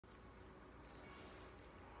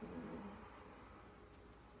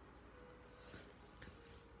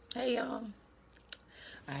Hey y'all,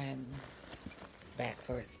 I'm back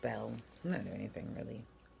for a spell. I'm not doing anything really.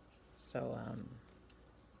 So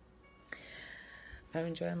I'm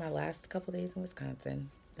enjoying my last couple days in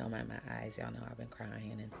Wisconsin. Don't mind my eyes, y'all know I've been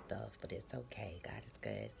crying and stuff, but it's okay. God is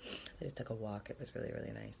good. I just took a walk. It was really,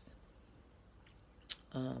 really nice.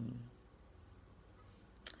 Um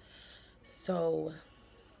so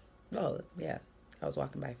oh yeah. I was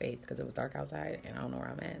walking by faith because it was dark outside and I don't know where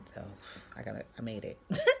I'm at, so I made it.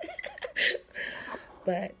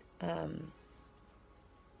 But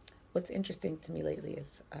what's interesting to me lately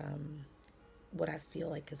is what I feel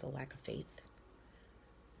like is a lack of faith.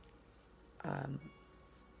 Um,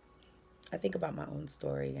 I think about my own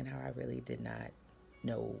story and how I really did not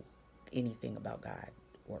know anything about God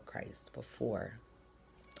or Christ before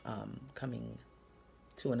coming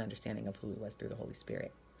to an understanding of who He was through the Holy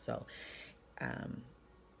Spirit. So, um,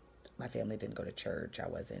 my family didn't go to church. I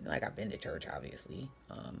wasn't like I've been to church, obviously.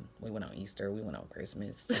 We went on Easter. We went on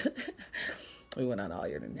Christmas. We went on all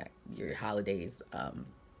your holidays.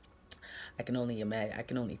 I can only imagine. I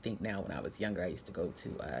can only think now. When I was younger, I used to go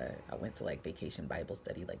to. I went to like vacation Bible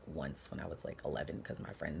study like once when I was like 11 because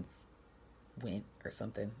my friends went or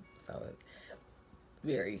something. So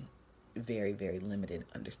very, very, very limited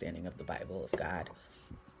understanding of the Bible, of God,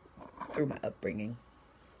 through my upbringing.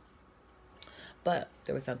 But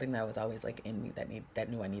there was something that was always like in me that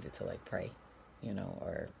knew I needed to like pray,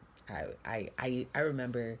 or I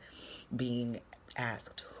remember being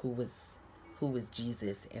asked who was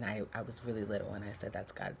Jesus, and I was really little and I said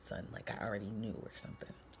that's God's son, like I already knew or something.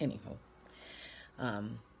 Anywho,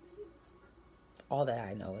 um all that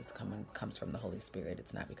I know comes from the Holy Spirit.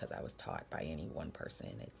 It's not because I was taught by any one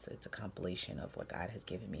person. It's a compilation of what God has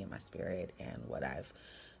given me in my spirit and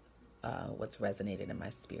what's resonated in my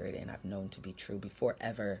spirit and I've known to be true before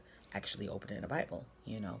ever actually opening a Bible.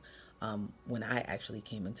 When I actually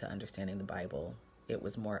came into understanding the Bible, it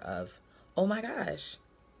was more of, oh my gosh,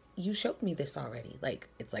 you showed me this already. Like,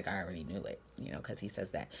 it's like I already knew it, because He says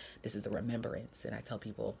that this is a remembrance. And I tell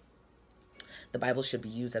people the Bible should be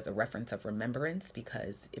used as a reference of remembrance,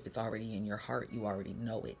 because if it's already in your heart, you already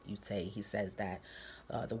know it. He says that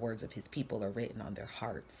the words of His people are written on their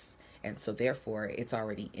hearts. And so therefore, it's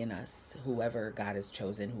already in us. Whoever God has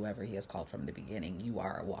chosen, whoever He has called from the beginning, you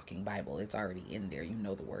are a walking Bible. It's already in there. You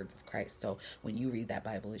know the words of Christ. So when you read that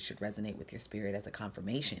Bible, it should resonate with your spirit as a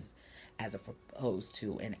confirmation, as opposed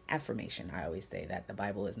to an affirmation. I always say that the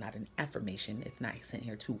Bible is not an affirmation. It's not sent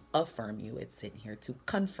here to affirm you. It's sent here to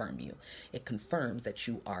confirm you. It confirms that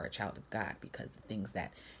you are a child of God, because the things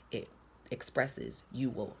that it expresses,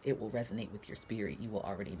 it will resonate with your spirit. You will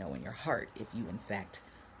already know in your heart if you in fact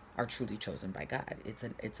are truly chosen by God.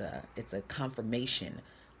 It's a confirmation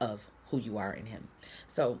of who you are in Him.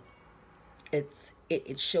 So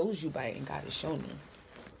it shows you and God has shown me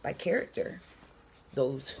by character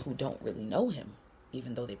those who don't really know Him,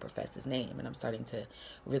 even though they profess His name. And I'm starting to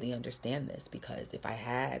really understand this, because if I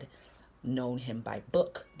had known Him by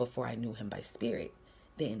book before I knew Him by spirit,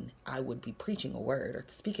 then I would be preaching a word or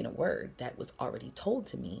speaking a word that was already told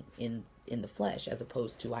to me in the flesh, as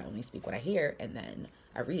opposed to I only speak what I hear and then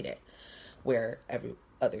I read it, where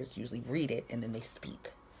others usually read it and then they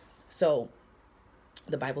speak. So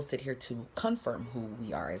the Bible sit here to confirm who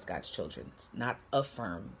we are as God's children, not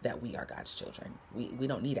affirm that we are God's children. We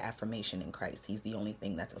don't need affirmation in Christ. He's the only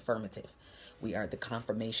thing that's affirmative. We are the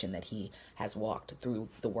confirmation that He has walked through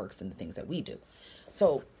the works and the things that we do.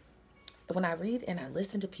 So when I read and I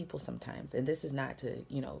listen to people sometimes, and this is not to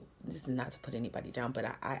put anybody down, but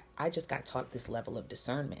I just got taught this level of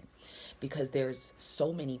discernment, because there's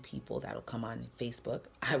so many people that'll come on Facebook.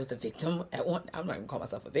 I was a victim at one. I'm not even call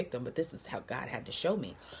myself a victim, but this is how God had to show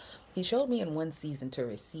me. He showed me in one season to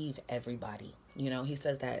receive everybody. He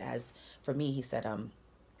says that, as for me, He said,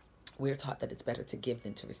 we're taught that it's better to give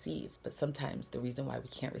than to receive. But sometimes the reason why we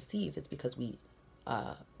can't receive is because we've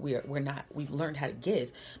learned how to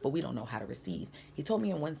give, but we don't know how to receive. He told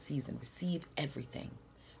me in one season, receive everything,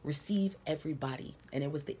 receive everybody. And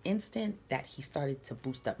it was the instant that He started to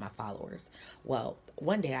boost up my followers. Well,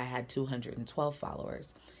 one day I had 212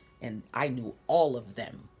 followers and I knew all of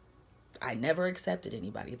them. I never accepted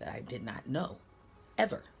anybody that I did not know,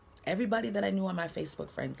 ever. Everybody that I knew on my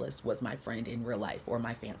Facebook friends list was my friend in real life or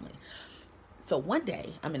my family. So one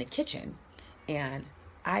day I'm in a kitchen and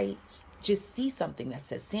I just see something that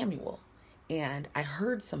says Samuel. And I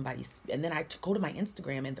heard somebody, and then I go to my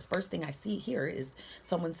Instagram, and the first thing I see here is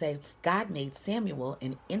someone say, God made Samuel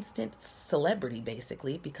an instant celebrity,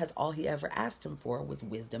 basically, because all He ever asked him for was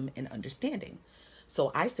wisdom and understanding.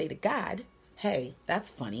 So I say to God, hey, that's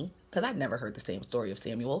funny, because I'd never heard the same story of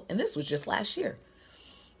Samuel, and this was just last year.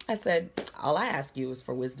 I said, all I ask you is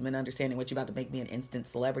for wisdom and understanding what you're about to make me an instant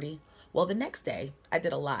celebrity. Well, the next day I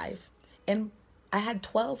did a live and I had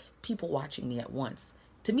 12 people watching me at once.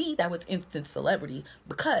 To me, that was instant celebrity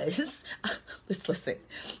because, let's listen,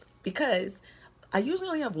 because I usually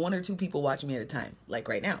only have 1 or 2 people watching me at a time, like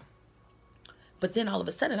right now. But then all of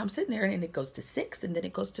a sudden I'm sitting there and it goes to 6 and then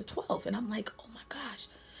it goes to 12. And I'm like, oh my gosh,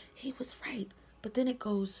 he was right. But then it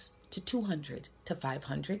goes to 200, to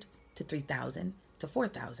 500, to 3,000, to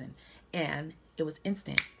 4,000. And it was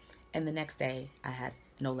instant. And the next day I had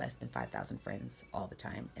no less than 5,000 friends all the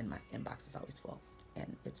time. And my inbox is always full.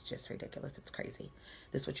 And it's just ridiculous. It's crazy.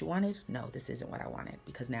 This is what you wanted? No, this isn't what I wanted.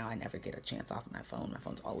 Because now I never get a chance off my phone. My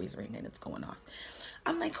phone's always ringing. It's going off.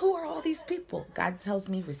 I'm like, who are all these people? God tells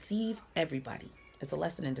me receive everybody. It's a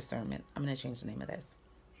lesson in discernment. I'm going to change the name of this.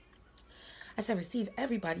 I said receive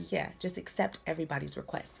everybody. Yeah, just accept everybody's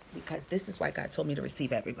request. Because this is why God told me to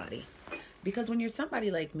receive everybody. Because when you're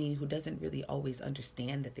somebody like me who doesn't really always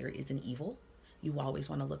understand that there is an evil, you always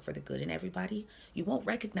want to look for the good in everybody. You won't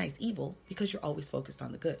recognize evil because you're always focused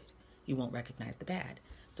on the good. You won't recognize the bad.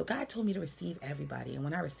 So God told me to receive everybody. And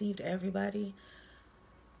when I received everybody,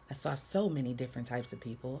 I saw so many different types of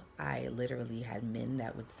people. I literally had men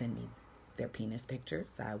that would send me their penis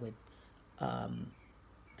pictures. I would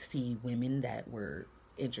see women that were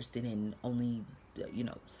interested in only,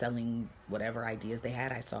 selling whatever ideas they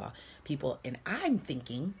had. I saw people, and I'm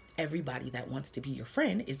thinking everybody that wants to be your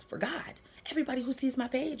friend is for God. Everybody who sees my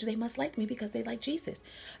page, they must like me because they like Jesus.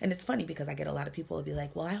 And it's funny because I get a lot of people who be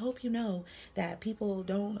like, well, I hope you know that people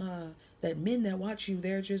don't, that men that watch you,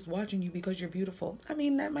 they're just watching you because you're beautiful. I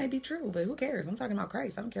mean, that might be true, but who cares? I'm talking about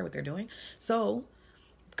Christ. I don't care what they're doing. So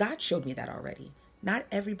God showed me that already. Not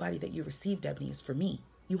everybody that you receive, Ebony, is for me.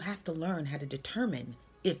 You have to learn how to determine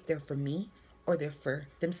if they're for me or they're for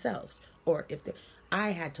themselves, or if they're...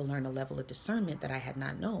 I had to learn a level of discernment that I had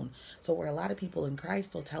not known. So where a lot of people in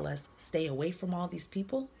Christ will tell us, stay away from all these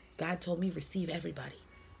people, God told me, receive everybody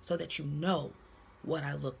so that you know what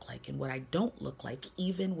I look like and what I don't look like,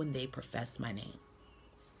 even when they profess my name.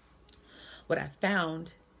 What I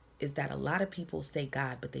found is that a lot of people say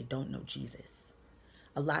God, but they don't know Jesus.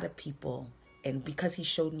 A lot of people, and because he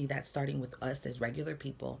showed me that starting with us as regular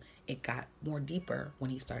people, it got more deeper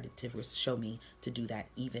when he started to show me to do that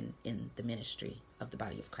even in the ministry of the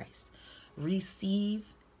body of Christ.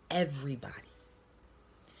 Receive everybody.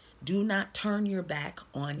 Do not turn your back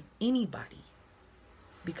on anybody,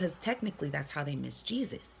 because technically that's how they miss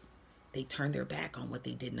Jesus. They turn their back on what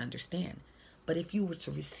they didn't understand. But if you were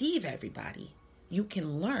to receive everybody, you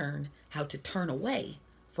can learn how to turn away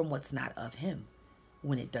from what's not of him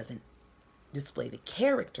when it doesn't display the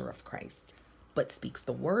character of Christ, but speaks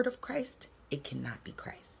the word of Christ. It cannot be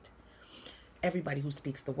Christ. Everybody who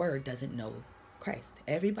speaks the word doesn't know Christ.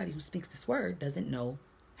 Everybody who speaks this word doesn't know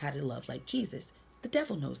how to love like Jesus. The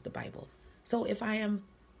devil knows the Bible. So if I am,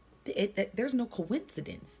 there's no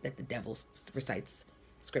coincidence that the devil recites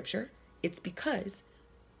scripture. It's because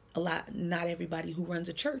not everybody who runs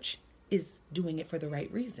a church is doing it for the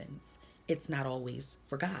right reasons. It's not always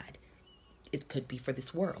for God. It could be for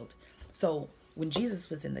this world. So when Jesus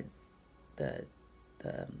was in the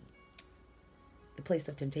place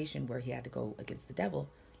of temptation where he had to go against the devil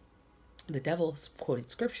quoted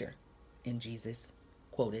scripture, and Jesus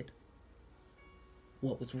quoted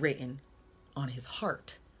what was written on his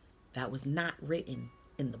heart that was not written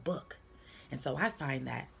in the book. And so I find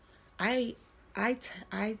that I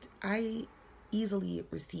easily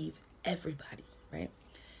receive everybody, right?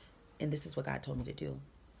 And this is what God told me to do.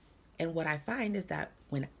 And what I find is that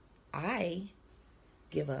when I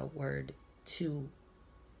give a word to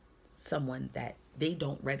someone that they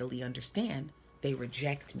don't readily understand, they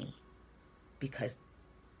reject me because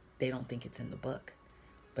they don't think it's in the book.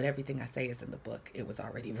 But everything I say is in the book. It was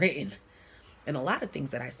already written. And a lot of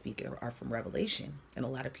things that I speak are from Revelation. And a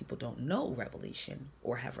lot of people don't know Revelation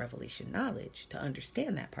or have Revelation knowledge to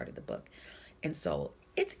understand that part of the book. And so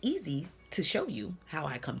it's easy to show you how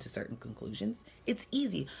I come to certain conclusions. It's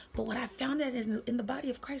easy. But what I found that in the body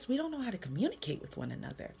of Christ, we don't know how to communicate with one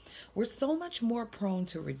another. We're so much more prone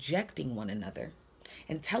to rejecting one another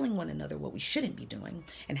and telling one another what we shouldn't be doing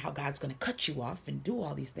and how God's going to cut you off and do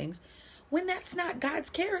all these things when that's not God's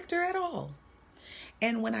character at all.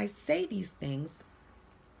 And when I say these things,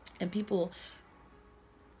 and people,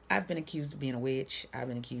 I've been accused of being a witch. I've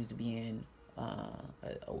been accused of being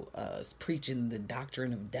preaching the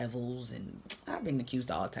doctrine of devils, and I've been accused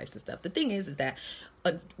of all types of stuff. The thing is that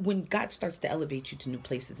when God starts to elevate you to new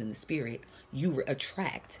places in the spirit, you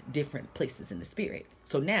attract different places in the spirit.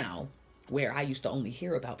 So now, where I used to only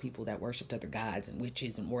hear about people that worshiped other gods and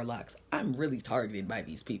witches and warlocks. I'm really targeted by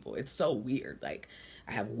these people. It's so weird. Like,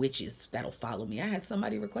 I have witches that'll follow me. I had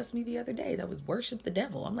somebody request me the other day that was worship the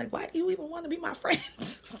devil. I'm like, why do you even want to be my friend?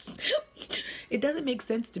 It doesn't make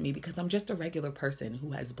sense to me, because I'm just a regular person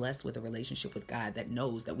who has blessed with a relationship with God, that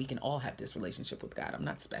knows that we can all have this relationship with God. I'm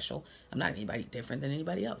not special. I'm not anybody different than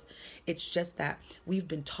anybody else. It's just that we've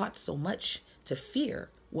been taught so much to fear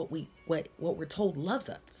what we're told loves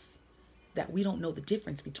us, that we don't know the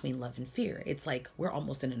difference between love and fear. It's like we're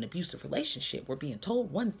almost in an abusive relationship. We're being told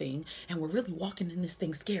one thing and we're really walking in this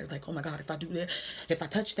thing scared. Like, oh my God, if I do that, if I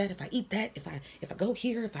touch that, if I eat that, if I go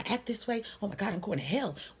here, if I act this way, oh my God, I'm going to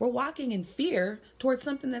hell. We're walking in fear towards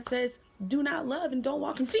something that says, do not love and don't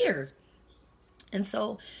walk in fear. And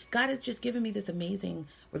so God has just given me this amazing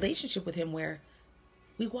relationship with him where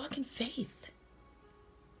we walk in faith,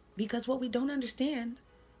 because what we don't understand,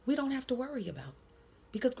 we don't have to worry about,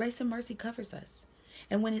 because grace and mercy covers us.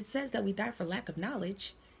 And when it says that we die for lack of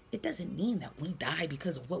knowledge, it doesn't mean that we die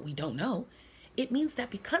because of what we don't know. It means that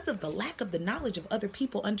because of the lack of the knowledge of other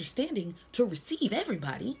people understanding to receive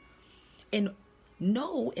everybody and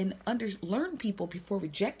know and learn people before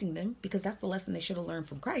rejecting them, because that's the lesson they should have learned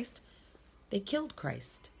from Christ, they killed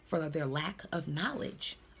Christ for their lack of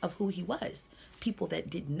knowledge of who he was. People that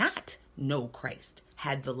did not know Christ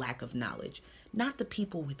had the lack of knowledge, not the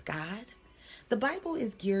people with God. The Bible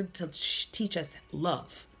is geared to teach us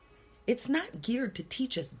love. It's not geared to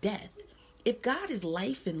teach us death. If God is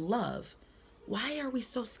life and love, why are we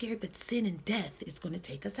so scared that sin and death is going to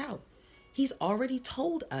take us out? He's already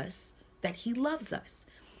told us that he loves us.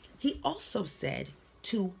 He also said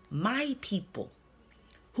to my people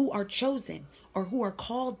who are chosen or who are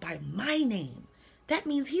called by my name. That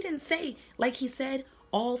means he didn't say, like he said,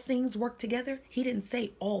 all things work together. He didn't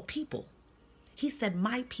say all people. He said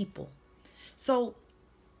my people. So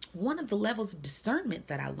one of the levels of discernment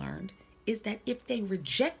that I learned is that if they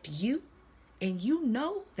reject you and you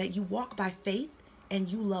know that you walk by faith and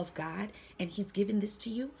you love God and he's given this to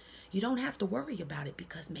you, you don't have to worry about it,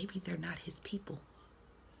 because maybe they're not his people.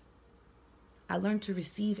 I learned to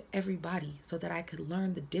receive everybody so that I could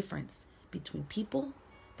learn the difference between people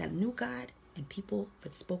that knew God and people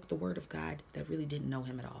that spoke the word of God that really didn't know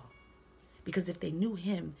him at all. Because if they knew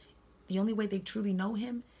him, the only way they truly know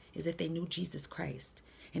him is if they knew Jesus Christ.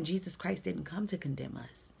 And Jesus Christ didn't come to condemn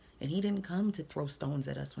us. And he didn't come to throw stones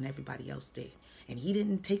at us when everybody else did. And he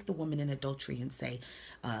didn't take the woman in adultery and say,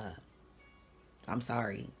 I'm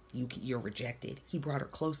sorry, you're rejected. He brought her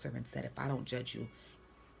closer and said, if I don't judge you,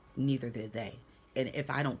 neither did they. And if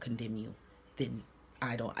I don't condemn you, then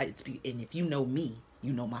and if you know me,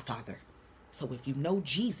 you know my Father. So if you know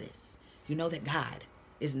Jesus, you know that God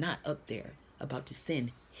is not up there about to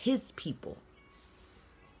send his people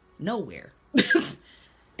nowhere.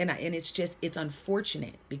 And it's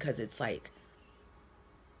unfortunate, because it's like,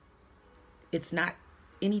 it's not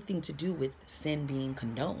anything to do with sin being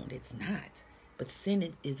condoned. It's not. But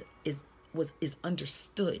sin is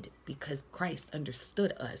understood, because Christ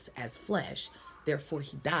understood us as flesh. Therefore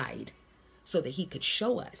he died so that he could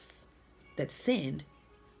show us that sin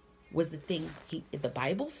was the thing. The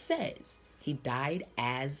Bible says he died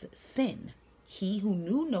as sin. He who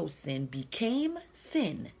knew no sin became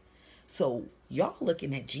sin. So y'all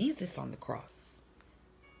looking at Jesus on the cross.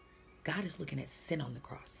 God is looking at sin on the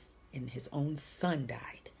cross, and his own son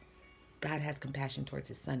died. God has compassion towards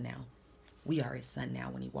his son now. We are his son now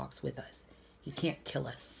when he walks with us. He can't kill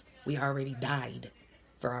us. We already died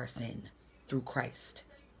for our sin through Christ.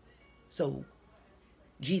 So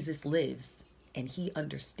Jesus lives, and he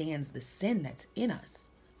understands the sin that's in us.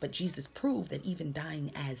 But Jesus proved that even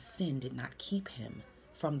dying as sin did not keep him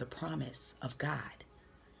from the promise of God.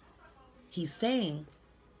 He's saying,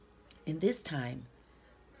 in this time,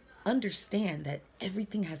 understand that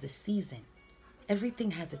everything has a season.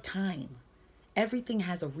 Everything has a time. Everything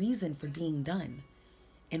has a reason for being done.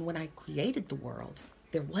 And when I created the world,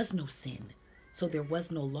 there was no sin. So there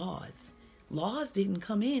was no laws. Laws didn't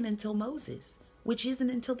come in until Moses, which isn't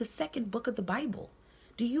until the second book of the Bible.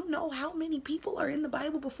 Do you know how many people are in the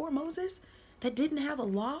Bible before Moses that didn't have a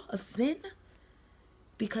law of sin?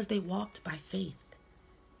 Because they walked by faith.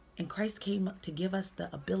 And Christ came to give us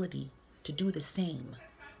the ability to do the same,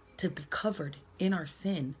 to be covered in our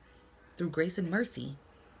sin through grace and mercy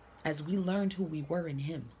as we learned who we were in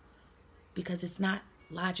him. Because it's not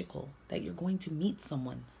logical that you're going to meet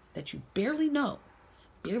someone that you barely know,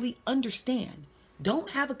 barely understand,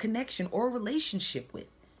 don't have a connection or a relationship with,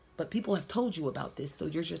 but people have told you about this, so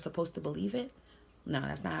you're just supposed to believe it? No,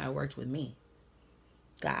 that's not how it worked with me.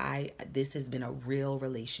 This has been a real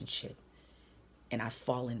relationship, and I've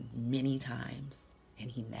fallen many times,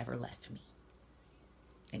 and he never left me.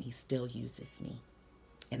 And he still uses me.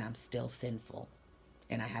 And I'm still sinful.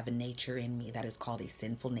 And I have a nature in me that is called a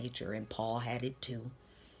sinful nature. And Paul had it too.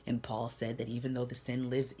 And Paul said that even though the sin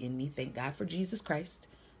lives in me, thank God for Jesus Christ,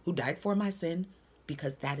 who died for my sin,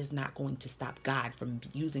 because that is not going to stop God from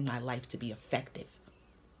using my life to be effective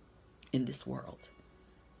in this world.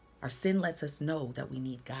 Our sin lets us know that we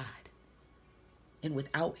need God. And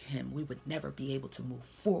without him, we would never be able to move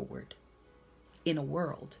forward in a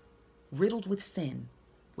world riddled with sin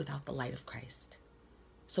without the light of Christ.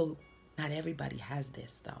 So not everybody has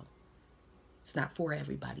this, though. It's not for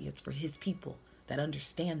everybody. It's for his people that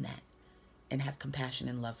understand that and have compassion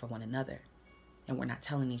and love for one another. And we're not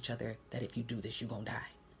telling each other that if you do this, you're going to die.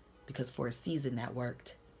 Because for a season that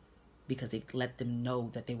worked. Because it let them know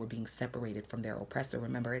that they were being separated from their oppressor.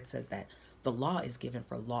 Remember, it says that the law is given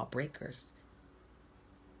for lawbreakers.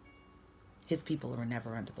 His people were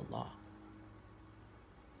never under the law.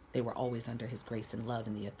 They were always under his grace and love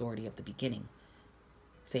and the authority of the beginning.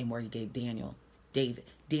 Same word he gave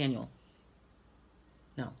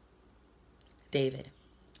David,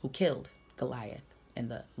 who killed Goliath. And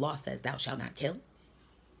the law says, thou shalt not kill.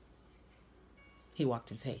 He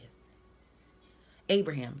walked in faith.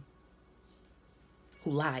 Abraham,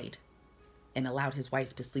 who lied and allowed his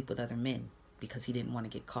wife to sleep with other men because he didn't want to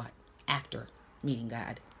get caught after meeting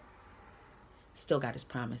God, still got his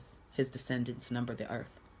promise. His descendants number the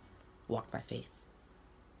earth. Walked by faith.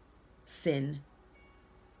 Sin.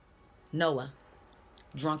 Noah,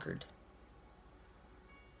 drunkard,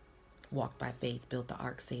 walked by faith, built the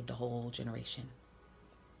ark, saved a whole generation.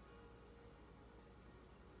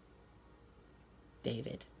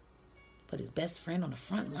 David put his best friend on the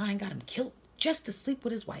front line, got him killed just to sleep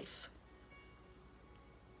with his wife.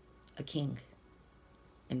 A king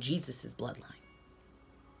in Jesus' bloodline.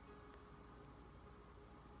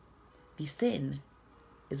 The sin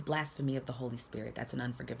is blasphemy of the Holy Spirit. That's an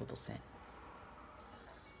unforgivable sin.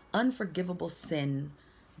 Unforgivable sin,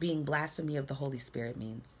 being blasphemy of the Holy Spirit,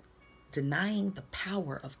 means denying the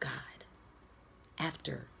power of God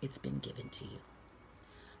after it's been given to you.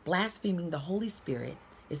 Blaspheming the Holy Spirit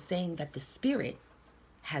is saying that the Spirit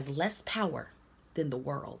has less power than the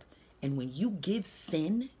world. And when you give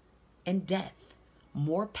sin and death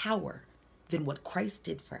more power than what Christ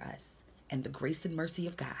did for us and the grace and mercy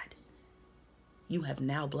of God, you have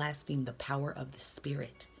now blasphemed the power of the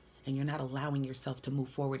Spirit. And you're not allowing yourself to move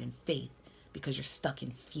forward in faith because you're stuck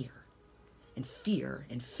in fear. And fear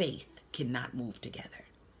and faith cannot move together.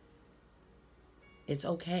 It's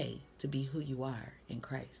okay to be who you are in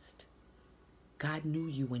Christ. God knew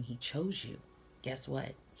you when he chose you. Guess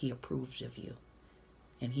what? He approved of you.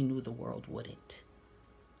 And he knew the world wouldn't.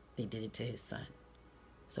 They did it to his son.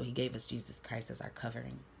 So he gave us Jesus Christ as our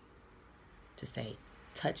covering to say,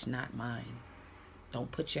 touch not mine.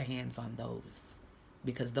 Don't put your hands on those.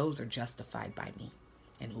 Because those are justified by me.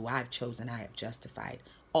 And who I've chosen, I have justified.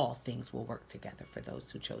 All things will work together for those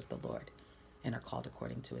who chose the Lord and are called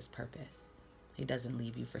according to his purpose. He doesn't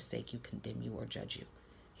leave you, forsake you, condemn you, or judge you.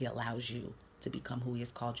 He allows you to become who he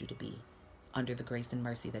has called you to be under the grace and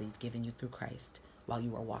mercy that he's given you through Christ while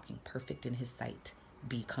you are walking perfect in his sight,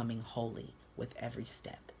 becoming holy with every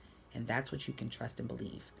step. And that's what you can trust and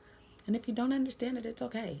believe. And if you don't understand it, it's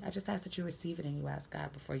okay. I just ask that you receive it and you ask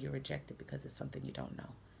God before you reject it because it's something you don't know.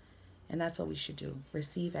 And that's what we should do.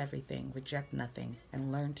 Receive everything, reject nothing,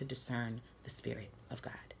 and learn to discern the Spirit of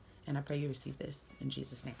God. And I pray you receive this in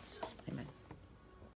Jesus' name. Amen.